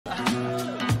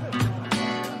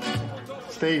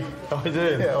Steve. How are you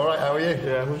doing? Yeah, all right, how are you?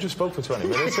 Yeah, we've just spoke for 20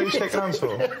 minutes. So you shake hands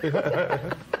for?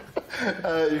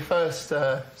 Your first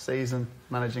season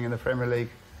managing in the Premier League.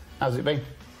 How's it been?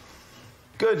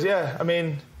 Good, yeah. I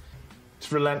mean,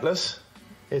 it's relentless.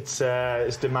 It's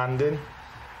demanding.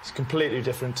 It's completely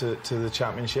different to the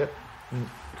Championship.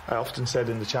 I often said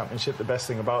in the Championship the best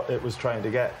thing about it was trying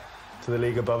to get to the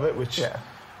league above it, which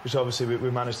obviously we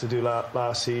managed to do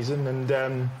last season.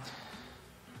 And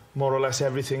more or less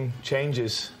everything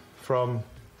changes from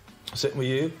sitting with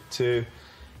you to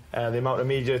the amount of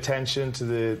media attention to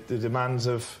the demands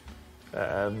of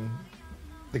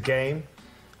the game.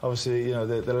 Obviously, you know,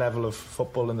 the level of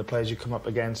football and the players you come up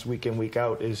against week in, week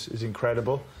out is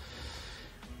incredible.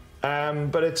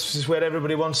 But it's just where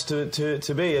everybody wants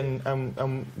to be,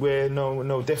 and we're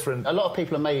no different. A lot of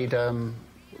people have made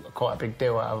quite a big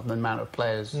deal out of the amount of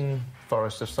players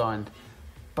Forest have signed.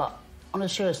 But on a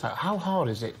serious note, how hard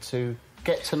is it to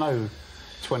get to know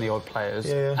 20-odd players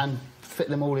and fit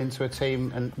them all into a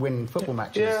team and win football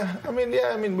matches? Yeah, I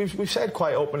mean, we've said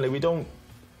quite openly we don't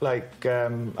like. I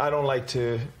don't like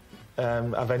to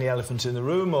have any elephants in the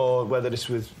room, or whether it's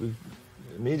with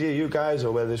media, you guys,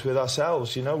 or whether it's with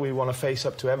ourselves. You know, we want to face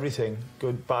up to everything,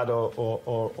 good, bad,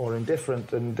 or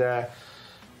indifferent. And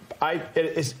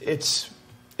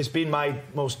it's been my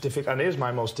most difficult, and is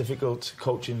my most difficult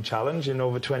coaching challenge in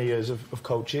over 20 years of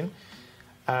coaching.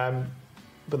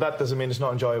 But that doesn't mean it's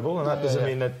not enjoyable, and that doesn't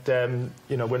mean that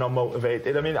you know, we're not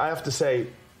motivated. I mean, I have to say,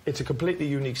 it's a completely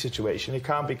unique situation. It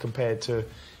can't be compared to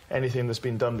anything that's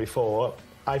been done before.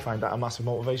 I find that a massive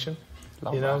motivation,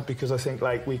 because I think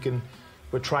like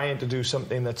we're trying to do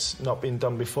something that's not been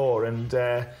done before, and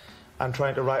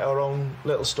trying to write our own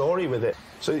little story with it.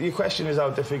 So your question is, how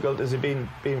difficult has it been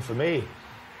for me,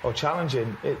 or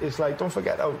challenging? It's like, don't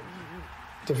forget how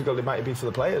difficult it might be for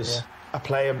the players. Yeah. A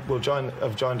player will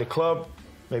have joined a club,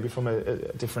 maybe from a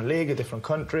different league, a different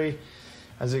country,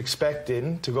 as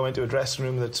expecting to go into a dressing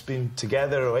room that's been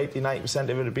together, or 80-90%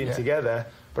 of it have been together,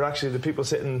 but actually the people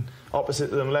sitting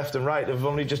opposite them, left and right, have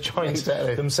only just joined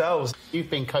themselves. You've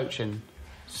been coaching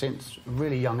since a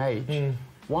really young age.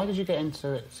 Why did you get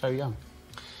into it so young?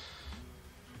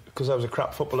 Because I was a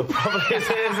crap footballer, probably is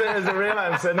the real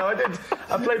answer. No, I did.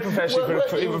 I played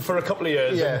professionally for a couple of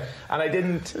years, and I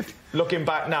didn't. Looking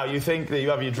back now, you think that you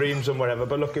have your dreams and whatever,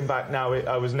 but looking back now,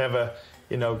 I was never,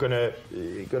 you know, gonna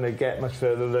get much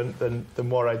further than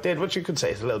what I did, which you could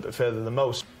say is a little bit further than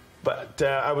most. But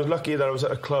I was lucky that I was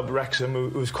at a club, Wrexham,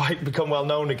 who's quite become well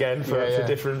known again for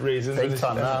different reasons. Big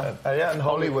time now. And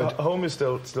Hollywood. Home is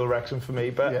still Wrexham for me.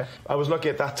 But I was lucky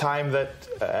at that time that,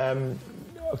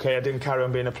 I didn't carry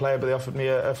on being a player, but they offered me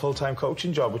a full-time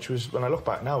coaching job, which was, when I look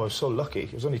back now, I was so lucky.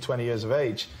 I was only 20 years of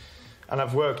age. And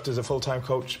I've worked as a full-time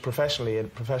coach professionally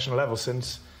at professional level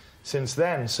since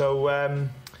then. So...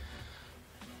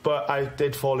 But I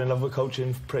did fall in love with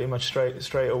coaching pretty much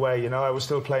straight away. You know, I was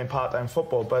still playing part-time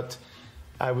football, but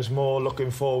I was more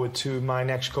looking forward to my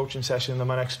next coaching session than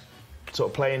my next sort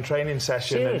of playing training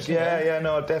session. Seriously? And,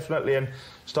 no, definitely. And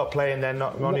stopped playing then.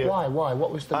 Why?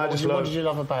 What was what did you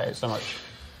love about it so much?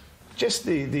 Just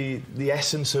the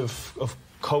essence of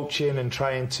coaching and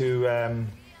trying to.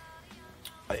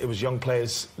 It was young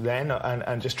players then,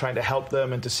 and just trying to help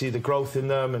them and to see the growth in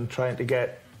them and trying to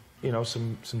get, you know,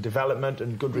 some development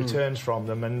and good returns from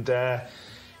them. And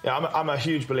I'm a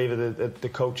huge believer that the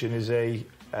coaching is a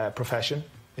profession.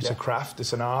 It's a craft.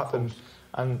 It's an art,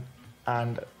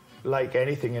 and like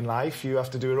anything in life, you have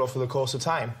to do it over the course of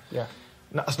time. Yeah.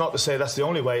 That's not to say that's the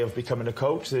only way of becoming a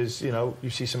coach. There's, you know, you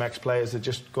see some ex-players that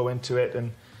just go into it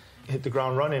and hit the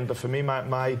ground running. But for me,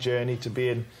 my journey to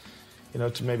being, you know,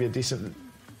 to maybe a decent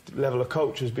level of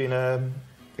coach has been a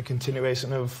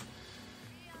continuation of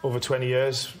over 20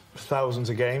 years, thousands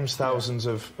of games, thousands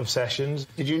of sessions.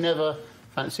 Did you never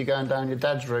fancy going down your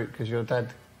dad's route, because your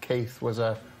dad, Keith, was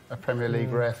a Premier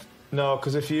League ref? No,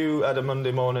 because if you had a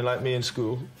Monday morning like me in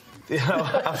school, you know,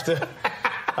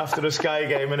 after a Sky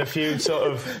game and a few sort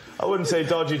of, I wouldn't say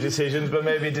dodgy decisions, but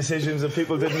maybe decisions that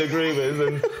people didn't agree with,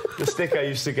 and the stick I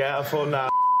used to get, I thought, nah,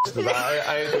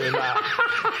 I ain't doing that.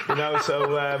 You know, so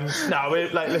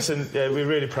we're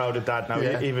really proud of Dad now.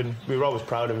 Even we were always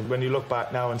proud of him. When you look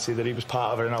back now and see that he was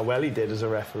part of it and how well he did as a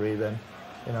referee, then,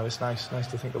 you know, it's nice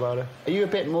to think about it. Are you a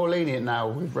bit more lenient now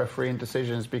with refereeing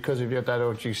decisions because of your dad,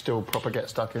 or do you still proper get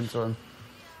stuck into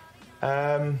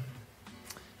them?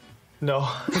 No,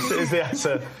 is the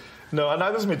answer. No, and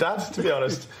neither does my dad, to be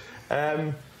honest.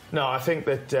 No, I think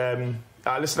that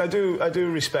listen, I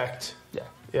do respect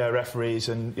referees,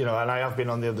 and, you know, and I have been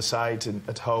on the other side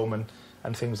at home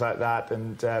and things like that,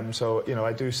 and so, you know,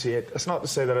 I do see it. It's not to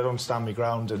say that I don't stand my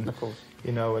ground, and,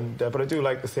 you know, and but I do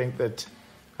like to think that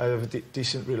I have a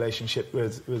decent relationship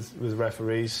with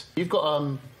referees. You've got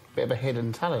a bit of a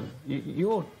hidden talent.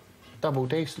 You're double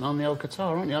decent on the old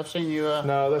guitar, aren't you? I've seen you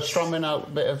strumming out a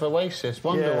bit of Oasis,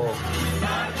 Wonderwall.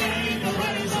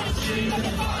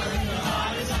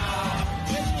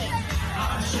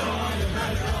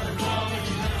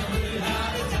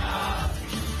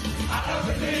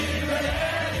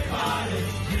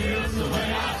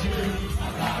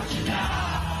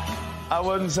 I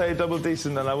wouldn't say double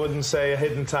decent, and I wouldn't say a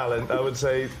hidden talent. I would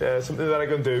say something that I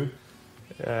can do.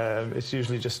 It's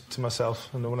usually just to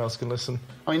myself, and no one else can listen.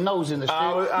 I mean, Noel's in the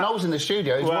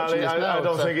studio. He's watching this now. I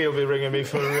don't think he'll be ringing me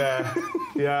for. I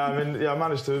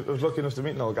managed to. I was lucky enough to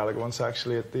meet Noel Gallagher once,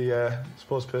 actually, at the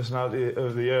Sports Personality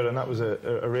of the Year, and that was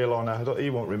a real honour. He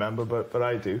won't remember, but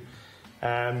I do.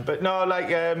 But no, I like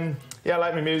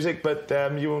my music, but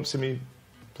you won't see me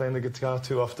playing the guitar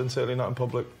too often. Certainly not in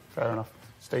public. Fair enough.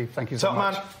 Steve, thank you so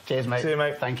much. Man. Cheers, mate. See you,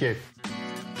 mate. Thank you.